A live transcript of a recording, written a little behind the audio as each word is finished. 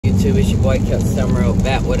YouTube? It's your boy Kept Summer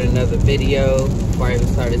back with another video. Before I even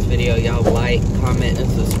start this video, y'all like, comment, and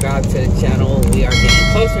subscribe to the channel. We are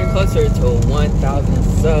getting closer and closer to 1,000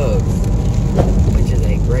 subs, which is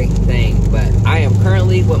a great thing. But I am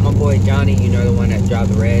currently with my boy Johnny, you know, the one that drives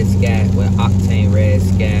the red scat with Octane red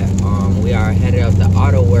scat. We are headed up to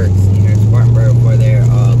Autowerks here in Spartanburg for their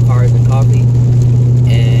cars and coffee,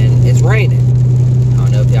 and it's raining. I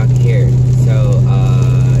don't know if y'all can hear it. So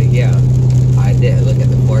yeah, I did look at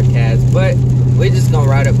the forecast, but we're just gonna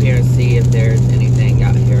ride up here and see if there's anything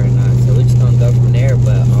out here or not. So we're just gonna go from there.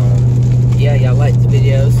 But yeah, y'all like the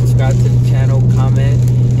video, subscribe to the channel, comment,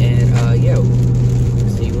 and yeah, we'll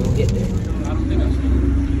see you when we get there.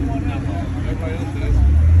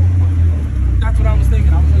 That's what I was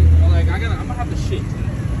thinking. I was like, I'm gonna have to shit.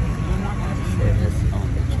 Shit, it's on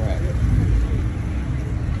the track.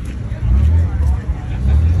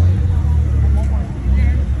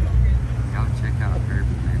 Y'all check out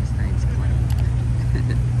Kirby, man. This thing's clean.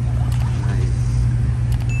 Nice.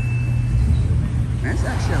 There's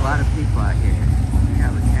actually a lot of people out here. We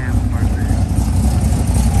have a camper.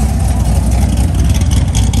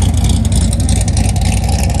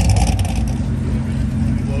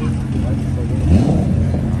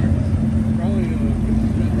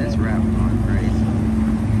 This rap going crazy.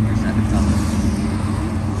 Or is that the color?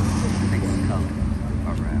 I think it's the color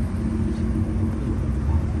of rap.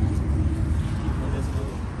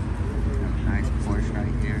 Nice Porsche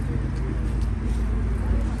right here.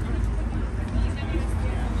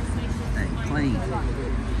 Hey, clean.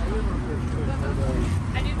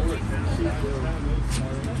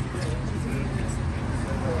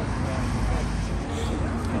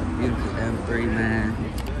 Beautiful M3, man.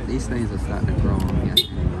 These things are starting to grow on me.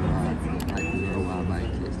 Like little wild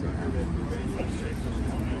bike kids to have.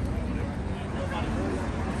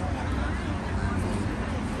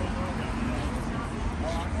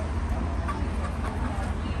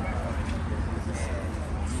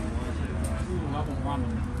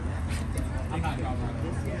 I'm not driving.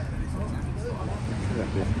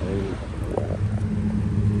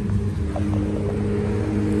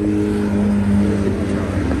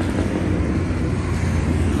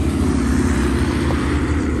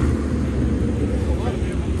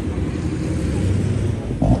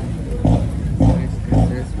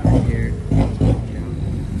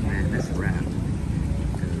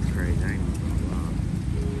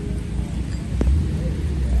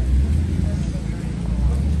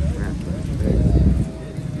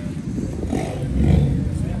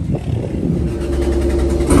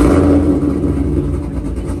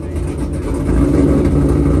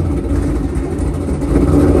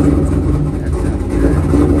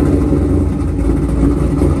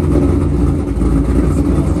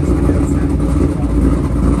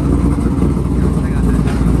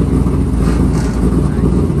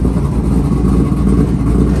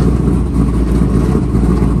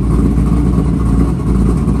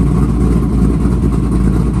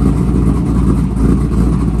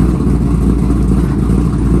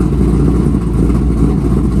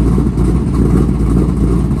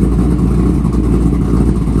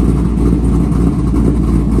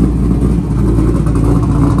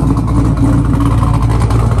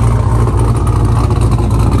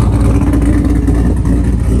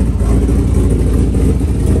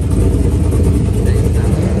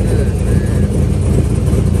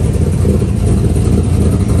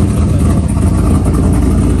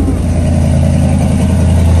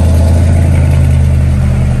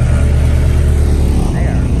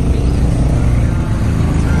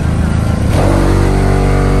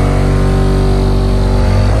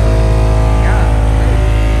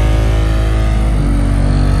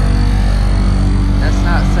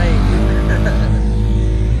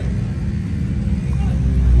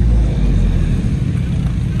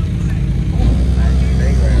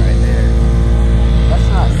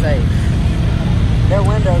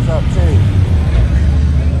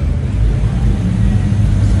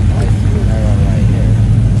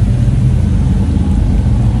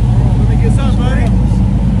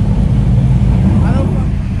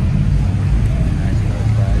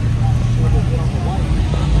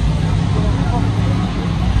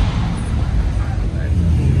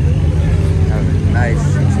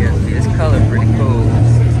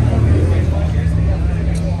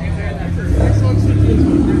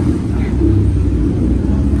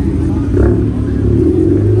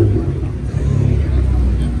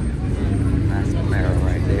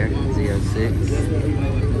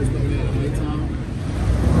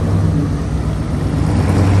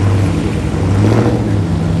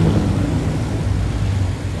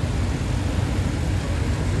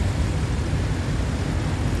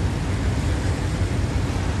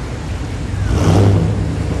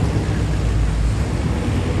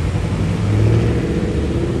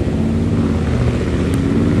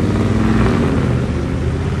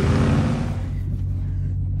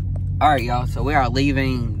 Alright, y'all, so we are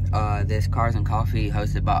leaving this Cars and Coffee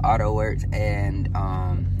hosted by Autowerks, and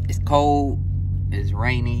it's cold, it's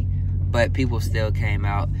rainy, but people still came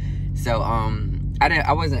out. So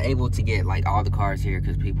I wasn't able to get like all the cars here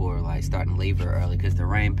because people were like starting to leave early because the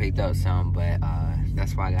rain picked up some, but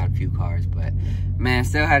that's why I got a few cars. But man,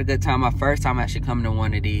 still had a good time. My first time actually coming to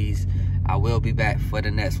one of these. I will be back for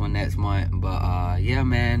the next one next month, but yeah,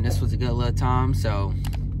 man, this was a good little time. So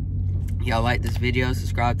y'all like this video,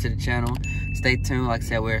 subscribe to the channel, stay tuned. Like I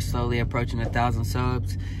said, we're slowly approaching 1,000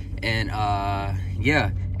 subs, and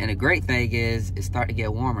yeah, and the great thing is it's starting to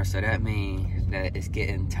get warmer, so that means that it's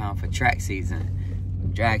getting time for track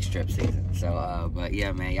season, drag strip season. So but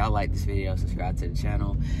yeah, man, y'all like this video, subscribe to the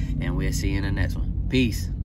channel, and we'll see you in the next one. Peace.